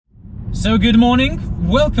So good morning,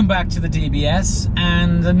 welcome back to the DBS,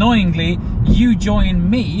 and annoyingly, you join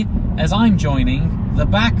me as I'm joining the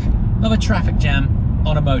back of a traffic jam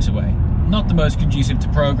on a motorway. Not the most conducive to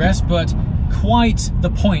progress, but quite the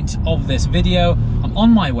point of this video. I'm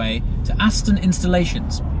on my way to Aston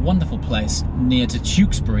Installations, wonderful place near to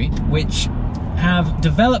Tewkesbury, which have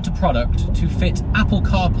developed a product to fit Apple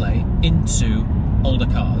Carplay into older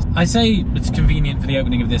cars. I say it's convenient for the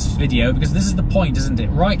opening of this video because this is the point, isn't it?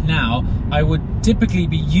 Right now, I would typically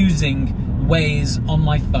be using Waze on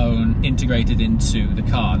my phone integrated into the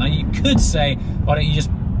car. Now you could say, why don't you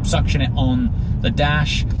just suction it on the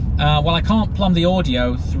dash? Well, I can't plumb the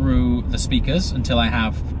audio through the speakers until I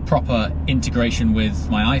have proper integration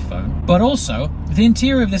with my iPhone. But also, the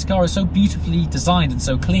interior of this car is so beautifully designed and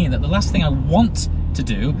so clean that the last thing I want to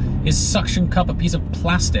do is suction cup a piece of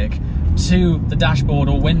plastic to the dashboard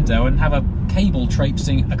or window and have a cable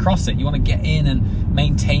traipsing across it. You want to get in and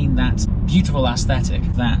maintain that beautiful aesthetic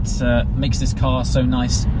that makes this car so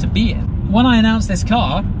nice to be in. When I announced this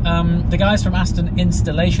car, the guys from Aston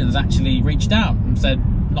Installations actually reached out and said,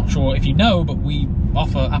 not sure if you know, but we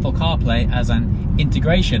offer Apple CarPlay as an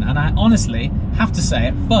integration. And I honestly have to say,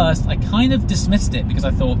 at first, I kind of dismissed it because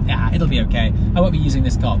I thought, yeah, it'll be okay. I won't be using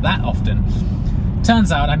this car that often.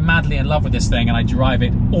 Turns out I'm madly in love with this thing and I drive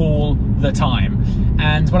it all the time.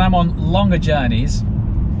 And when I'm on longer journeys,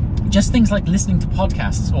 just things like listening to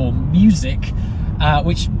podcasts or music,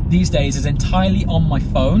 which these days is entirely on my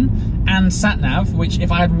phone, and sat-nav, which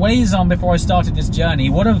if I had Waze on before I started this journey,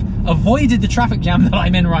 would have avoided the traffic jam that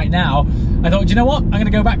I'm in right now. I thought, you know what? I'm going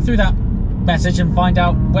to go back through that message and find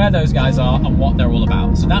out where those guys are and what they're all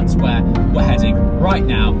about. So that's where we're heading right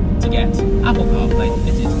now to get Apple CarPlay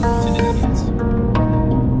fitted to the DBS.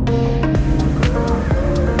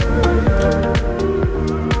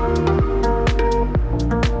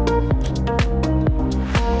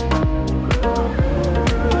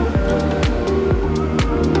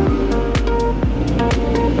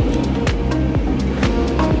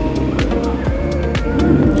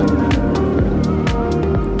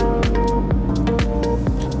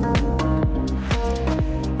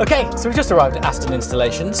 Okay, so we just arrived at Aston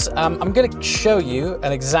Installations. I'm going to show you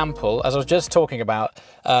an example, as I was just talking about,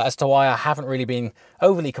 as to why I haven't really been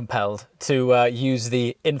overly compelled to use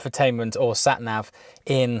the infotainment or sat-nav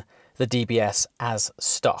in the DBS as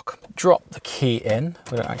stock. Drop the key in,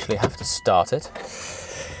 we don't actually have to start it.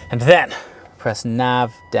 And then press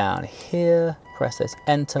nav down here, press this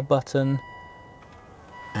enter button,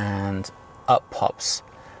 and up pops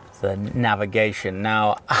the navigation.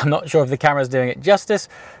 Now, I'm not sure if the camera's doing it justice,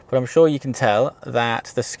 but I'm sure you can tell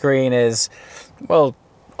that the screen is, well,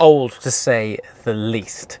 old to say the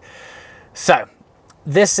least. So,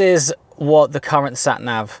 this is what the current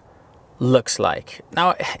sat-nav looks like.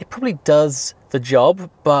 Now, it probably does the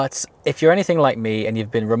job, but if you're anything like me and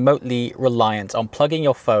you've been remotely reliant on plugging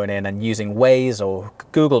your phone in and using Waze or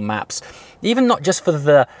Google Maps, even not just for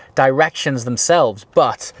the directions themselves,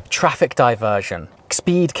 but traffic diversion,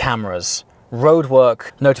 speed cameras,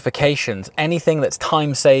 roadwork notifications, anything that's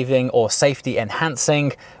time-saving or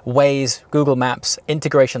safety-enhancing, Waze, Google Maps,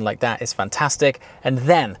 integration like that is fantastic. And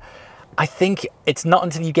then, I think it's not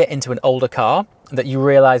until you get into an older car that you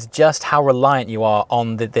realize just how reliant you are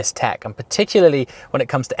on this tech, and particularly when it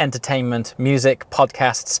comes to entertainment, music,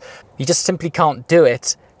 podcasts. You just simply can't do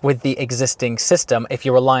it with the existing system if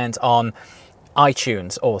you're reliant on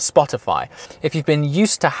iTunes or Spotify. If you've been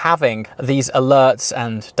used to having these alerts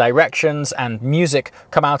and directions and music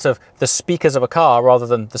come out of the speakers of a car rather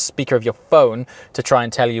than the speaker of your phone to try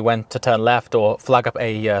and tell you when to turn left or flag up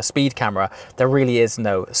a speed camera, there really is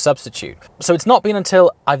no substitute. So it's not been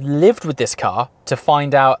until I've lived with this car to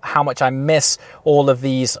find out how much I miss all of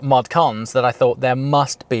these mod cons that I thought there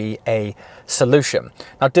must be a solution.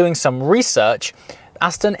 Now, doing some research,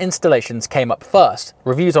 Aston Installations came up first.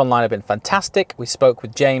 Reviews online have been fantastic. We spoke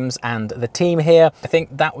with James and the team here. I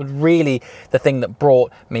think that was really the thing that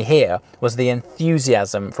brought me here, was the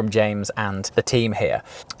enthusiasm from James and the team here.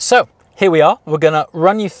 So here we are. We're going to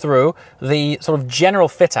run you through the sort of general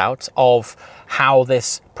fit out of how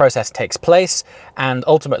this process takes place and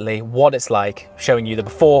ultimately what it's like, showing you the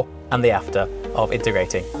before and the after of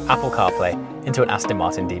integrating Apple CarPlay into an Aston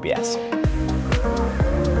Martin DBS.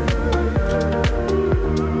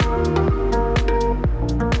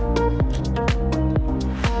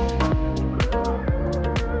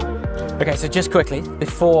 Okay, so just quickly,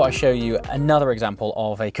 before I show you another example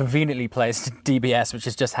of a conveniently placed DBS, which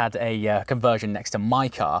has just had a conversion next to my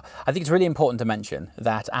car, I think it's really important to mention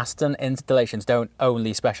that Aston Installations don't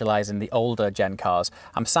only specialize in the older gen cars.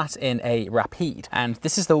 I'm sat in a Rapide, and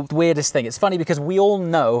this is the weirdest thing. It's funny because we all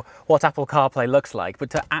know what Apple CarPlay looks like,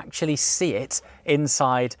 but to actually see it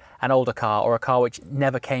inside an older car or a car which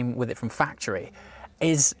never came with it from factory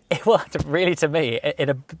is, well, really to me, in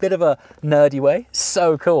a bit of a nerdy way,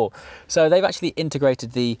 so cool. So they've actually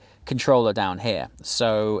integrated the controller down here.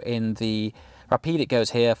 So in the Rapide it goes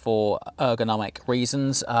here for ergonomic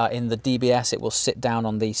reasons. In the DBS it will sit down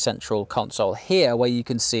on the central console here where you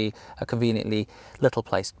can see a conveniently little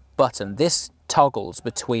placed button. This toggles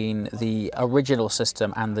between the original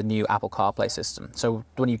system and the new Apple CarPlay system. So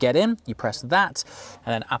when you get in, you press that,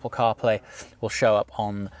 and then Apple CarPlay will show up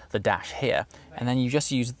on the dash here. And then you just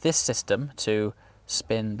use this system to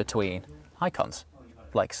spin between icons,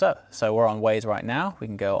 like so. So we're on Waze right now. We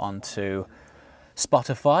can go on to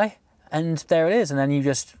Spotify, and there it is. And then you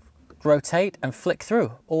just rotate and flick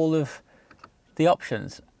through all of the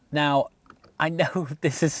options. Now, I know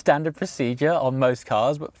this is standard procedure on most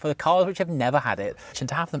cars, but for the cars which have never had it, and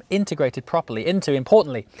to have them integrated properly into,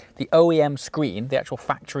 importantly, the OEM screen, the actual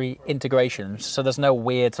factory integrations, so there's no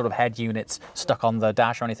weird sort of head units stuck on the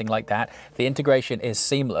dash or anything like that. The integration is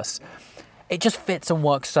seamless. It just fits and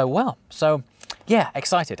works so well. So yeah,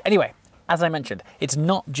 excited. Anyway, as I mentioned, it's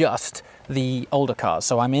not just the older cars.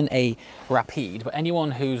 So I'm in a Rapide, but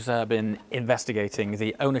anyone who's been investigating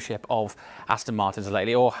the ownership of Aston Martins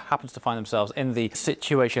lately, or happens to find themselves in the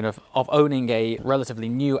situation of owning a relatively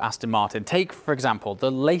new Aston Martin, take, for example,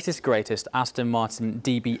 the latest, greatest Aston Martin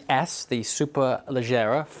DBS, the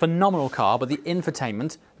Superleggera, phenomenal car, but the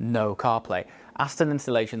infotainment, no CarPlay. Aston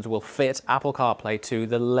Installations will fit Apple CarPlay to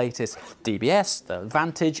the latest DBS, the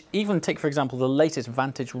Vantage, even take, for example, the latest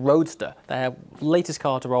Vantage Roadster, their latest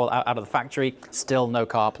car to roll out of the factory, still no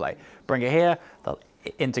CarPlay. Bring it here, they'll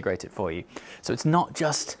integrate it for you. So it's not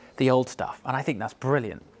just the old stuff, and I think that's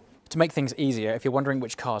brilliant. To make things easier, if you're wondering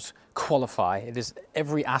which cars qualify, it is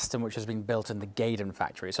every Aston which has been built in the Gaydon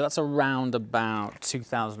factory. So that's around about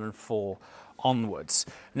 2004 onwards.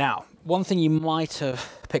 Now, one thing you might have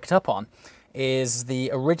picked up on is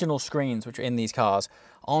the original screens which are in these cars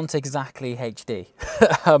aren't exactly HD.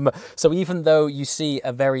 So even though you see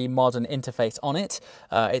a very modern interface on it,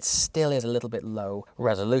 it still is a little bit low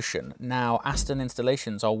resolution. Now, Aston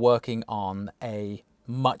Installations are working on a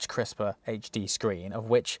much crisper HD screen, of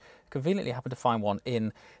which conveniently happen to find one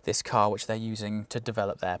in this car which they're using to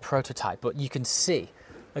develop their prototype. But you can see,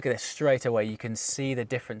 look at this straight away, you can see the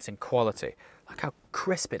difference in quality. Look how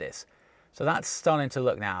crisp it is. So that's starting to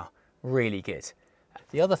look now really good.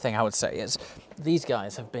 The other thing I would say is these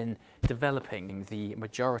guys have been developing the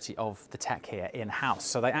majority of the tech here in-house.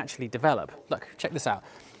 So they actually develop, look, check this out.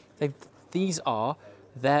 These are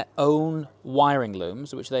their own wiring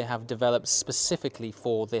looms, which they have developed specifically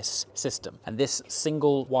for this system. And this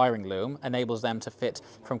single wiring loom enables them to fit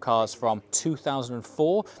from cars from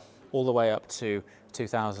 2004 all the way up to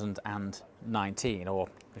 2019, or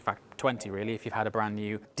in fact 20 really, if you've had a brand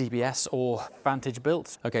new DBS or Vantage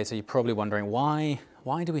built. Okay, so you're probably wondering why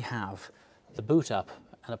do we have the boot up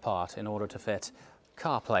and apart in order to fit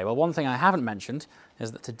CarPlay? Well, one thing I haven't mentioned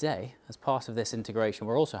is that today, as part of this integration,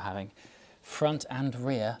 we're also having front and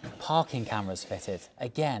rear parking cameras fitted.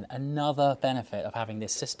 Again, another benefit of having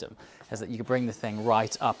this system is that you can bring the thing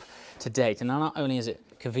right up to date. And not only is it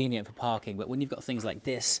convenient for parking, but when you've got things like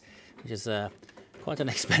this, which is quite an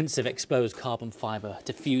expensive exposed carbon fibre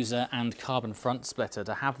diffuser and carbon front splitter,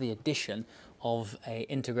 to have the addition of an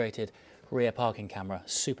integrated rear parking camera,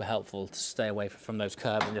 super helpful to stay away from those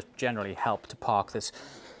curbs and just generally help to park this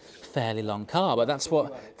fairly long car. But that's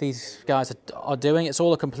what these guys are doing. It's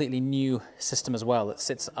all a completely new system as well that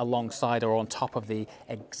sits alongside or on top of the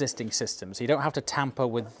existing system. So you don't have to tamper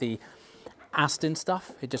with the Aston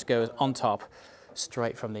stuff. It just goes on top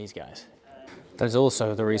straight from these guys. That is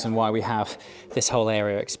also the reason why we have this whole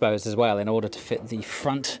area exposed as well, in order to fit the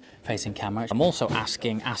front-facing camera. I'm also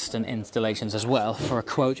asking Aston Installations as well for a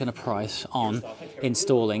quote and a price on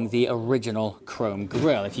installing the original chrome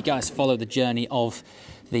grille. If you guys follow the journey of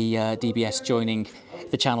the DBS joining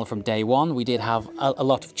the channel from day one, we did have a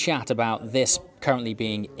lot of chat about this currently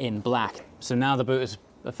being in black. So now the boot has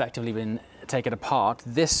effectively been taken apart.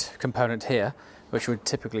 This component here, which would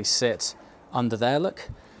typically sit under there, look.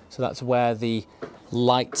 So that's where the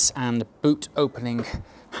lights and boot opening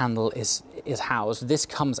handle is housed. This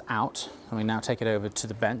comes out, and we now take it over to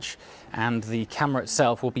the bench, and the camera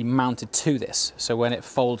itself will be mounted to this. So when it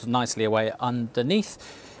folds nicely away underneath,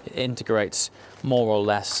 it integrates more or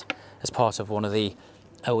less as part of one of the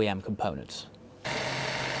OEM components.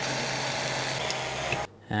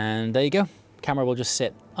 And there you go. Camera will just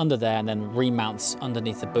sit under there and then remounts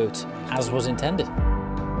underneath the boot as was intended.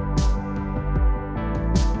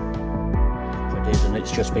 And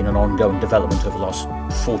it's just been an ongoing development over the last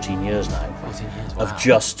 14 years now. 14 years, wow. Of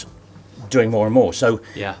just doing more and more. So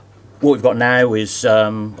yeah. What we've got now is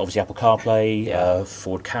obviously Apple Carplay,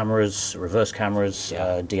 forward cameras, reverse cameras,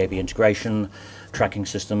 DAB integration, tracking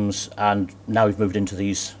systems, and now we've moved into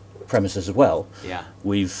these premises as well. Yeah.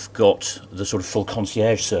 We've got the sort of full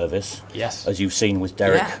concierge service, yes, as you've seen with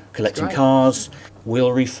Derek, collecting cars, wheel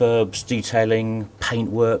refurbs, detailing, paint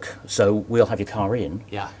work. So we'll have your car in,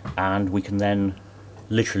 and we can then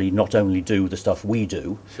literally not only do the stuff we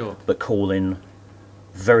do, but call in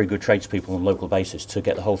very good tradespeople on a local basis to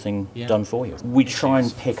get the whole thing done for you. We try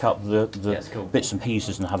and pick up the bits and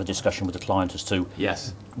pieces and have a discussion with the client as to,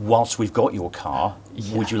 whilst we've got your car,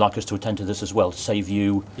 would you like us to attend to this as well, to save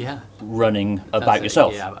you running about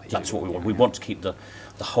yourself? That's what we want. We want to keep the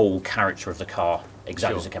whole character of the car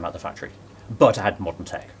exactly as it came out of the factory, but add modern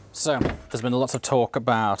tech. So, there's been lots of talk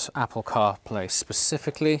about Apple CarPlay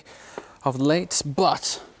specifically of late,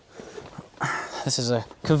 but this is a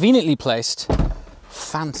conveniently placed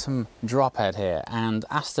phantom drop head here, and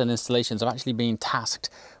Aston Installations have actually been tasked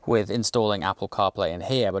with installing Apple CarPlay in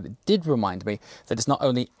here, but it did remind me that it's not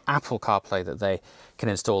only Apple CarPlay that they can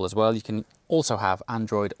install as well, you can also have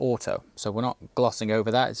Android Auto. So we're not glossing over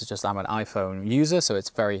that, it's just I'm an iPhone user, so it's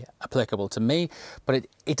very applicable to me, but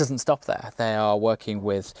it doesn't stop there. They are working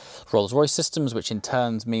with Rolls-Royce systems, which in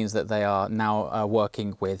turn means that they are now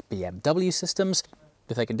working with BMW systems.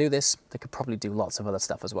 If they can do this, they could probably do lots of other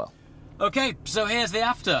stuff as well. Okay, so here's the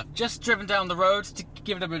after. Just driven down the road to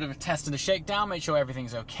give it a bit of a test and a shakedown, make sure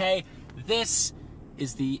everything's okay. This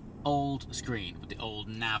is the old screen with the old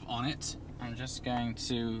nav on it. I'm just going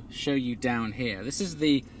to show you down here. This is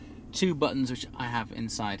the two buttons which I have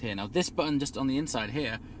inside here. Now this button just on the inside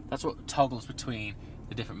here, that's what toggles between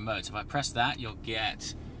the different modes. If I press that, you'll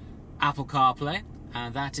get Apple CarPlay,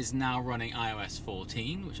 and that is now running iOS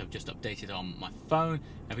 14, which I've just updated on my phone.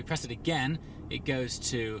 And if we press it again, it goes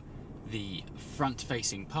to the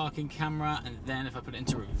front-facing parking camera, and then if I put it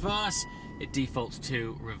into reverse, it defaults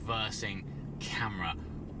to reversing camera.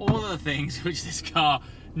 All of the things which this car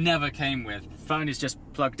never came with. Phone is just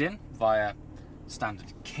plugged in via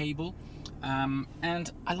standard cable,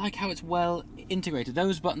 and I like how it's well integrated.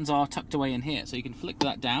 Those buttons are tucked away in here, so you can flick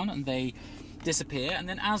that down and they disappear, and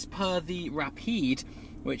then as per the Rapide,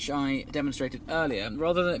 which I demonstrated earlier,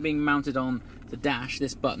 rather than it being mounted on the dash,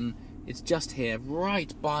 this button, it's just here,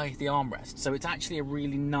 right by the armrest. So it's actually a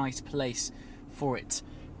really nice place for it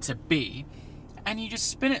to be. And you just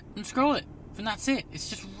spin it and scroll it, and that's it. It's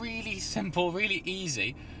just really simple, really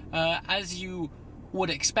easy, as you would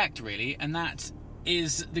expect, really. And that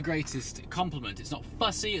is the greatest compliment. It's not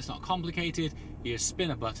fussy, it's not complicated. You just spin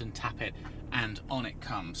a button, tap it, and on it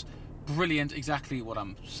comes. Brilliant, exactly what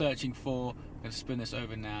I'm searching for. I'm going to spin this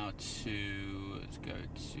over now to, let's go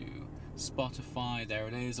to Spotify. There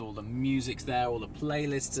it is, all the music's there, all the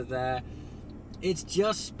playlists are there. It's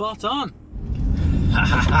just spot on.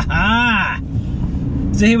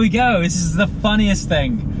 So here we go. This is the funniest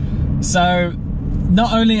thing. So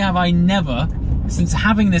not only have I never, since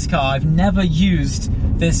having this car, I've never used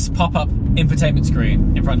this pop-up infotainment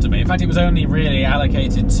screen in front of me. In fact, it was only really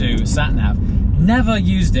allocated to sat-nav. Never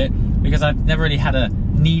used it because I've never really had a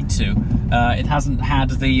need to. It hasn't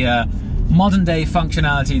had the modern day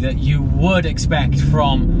functionality that you would expect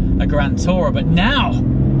from a Grand Tourer, but now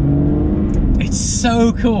it's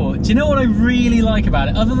so cool. Do you know what I really like about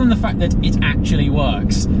it, other than the fact that it actually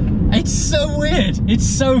works? It's so weird. It's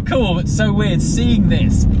so cool, but so weird seeing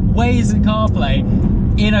this Waze and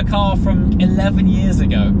CarPlay in a car from 11 years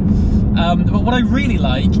ago. But what I really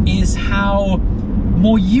like is how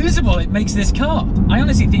more usable it makes this car. I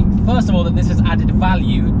honestly think, first of all, that this has added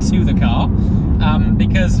value to the car,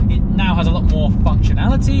 because it now has a lot more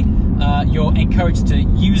functionality. You're encouraged to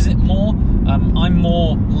use it more. I'm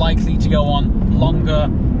more likely to go on longer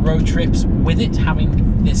road trips with it,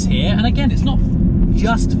 having this here. And again, it's not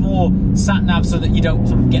just for sat-nav so that you don't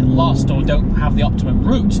sort of get lost or don't have the optimum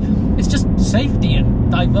route. It's just safety and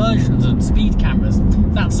diversions and speed cameras,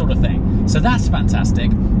 that sort of thing. So that's fantastic.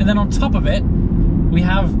 And then on top of it, we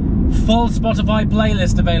have full Spotify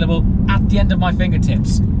playlist available at the end of my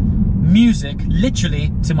fingertips. Music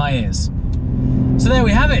literally to my ears. So there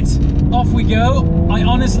we have it. Off we go. I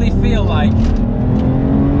honestly feel like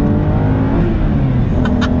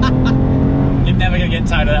you're never gonna get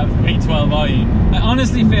tired of that V12, are you? I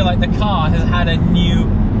honestly feel like the car has had a new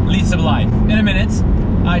lease of life. In a minute,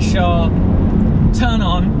 I shall turn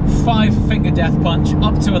on 5-finger death punch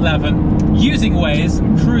up to 11, using Waze,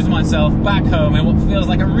 cruise myself back home in what feels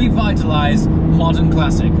like a revitalized modern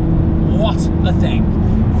classic. What a thing.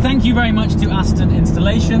 Thank you very much to Aston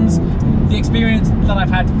Installations. The experience that I've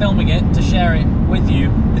had filming it, to share it with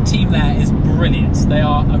you, the team there is brilliant. They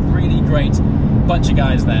are a really great bunch of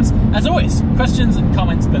guys there. As always, questions and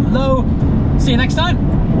comments below. See you next time.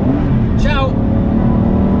 Ciao.